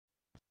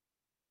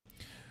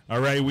All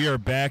right, we are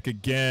back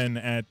again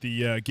at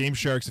the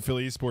GameSharkz and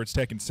Philly Esports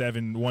Tekken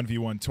 7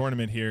 1v1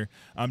 tournament here.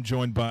 I'm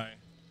joined by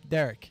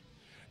Derek.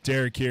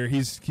 Derek here.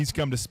 He's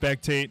come to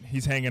spectate.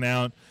 He's hanging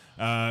out.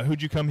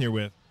 Who'd you come here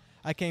with?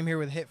 I came here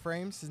with Hit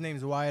Frames. His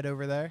name's Wyatt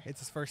over there.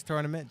 It's his first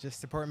tournament, just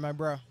supporting my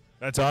bro.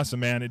 That's awesome,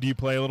 man. Do you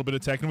play a little bit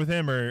of Tekken with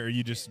him, or are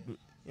you just...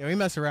 You know, we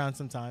mess around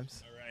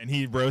sometimes. All right, and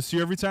he roasts you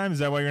every time? Is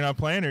that why you're not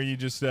playing, or you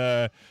just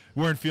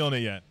weren't feeling it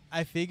yet?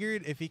 I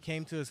figured if he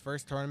came to his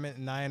first tournament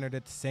and I entered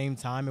at the same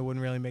time, it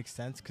wouldn't really make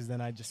sense because then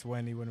I just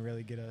win. He wouldn't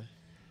really get a...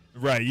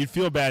 Right, you'd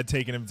feel bad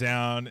taking him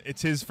down.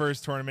 It's his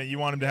first tournament. You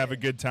want him to have a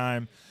good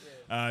time.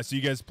 So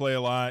you guys play a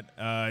lot.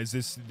 Is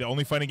this the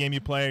only fighting game you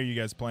play, or are you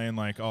guys playing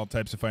like all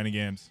types of fighting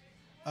games?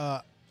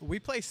 We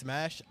play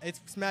Smash.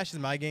 Smash is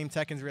my game.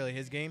 Tekken's really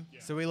his game.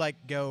 Yeah. So we like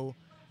go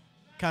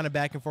kind of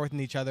back and forth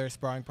with each other,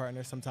 sparring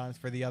partners sometimes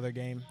for the other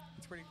game.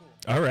 It's pretty cool.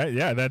 All right,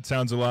 yeah, that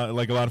sounds a lot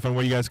of fun.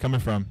 Where are you guys coming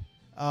from?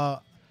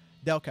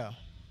 Delco.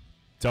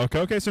 Delco,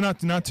 okay, so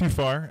not too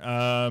far.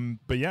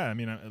 But yeah, I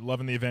mean, I'm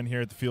loving the event here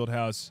at the Field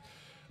House.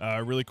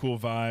 Really cool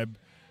vibe.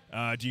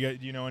 Do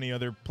you know any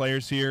other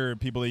players here, or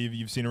people that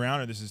you've seen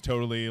around, or this is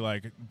totally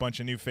like a bunch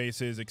of new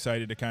faces,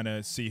 excited to kind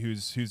of see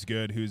who's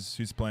good,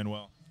 who's playing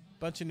well?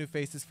 Bunch of new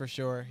faces for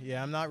sure.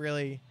 Yeah, I'm not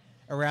really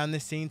around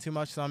this scene too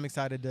much, so I'm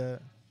excited to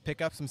pick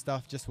up some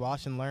stuff, just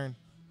watch and learn.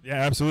 Yeah,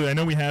 absolutely. I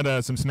know we had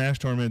some Smash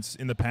tournaments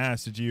in the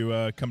past. Did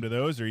you come to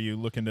those, or are you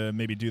looking to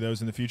maybe do those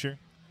in the future?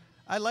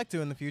 I'd like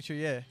to in the future,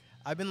 yeah.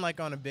 I've been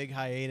like on a big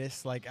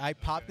hiatus. Like I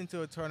popped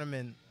into a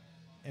tournament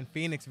in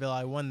Phoenixville.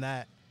 I won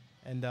that.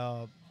 And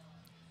I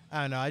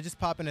don't know. I just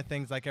pop into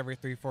things like every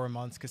 3-4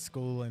 months because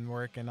school and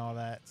work and all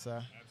that. So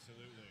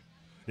absolutely.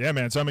 Yeah,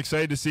 man. So I'm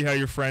excited to see how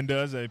your friend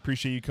does. I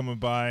appreciate you coming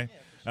by.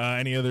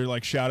 Any other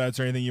like shout outs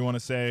or anything you want to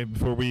say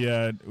before we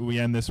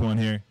end this one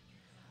here?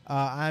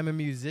 I'm a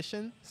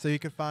musician, so you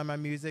can find my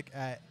music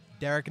at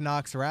Derek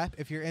Knox Rap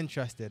if you're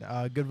interested.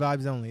 Good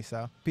vibes only.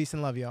 So peace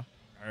and love, y'all.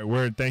 All right,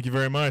 word. Thank you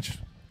very much.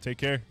 Take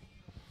care.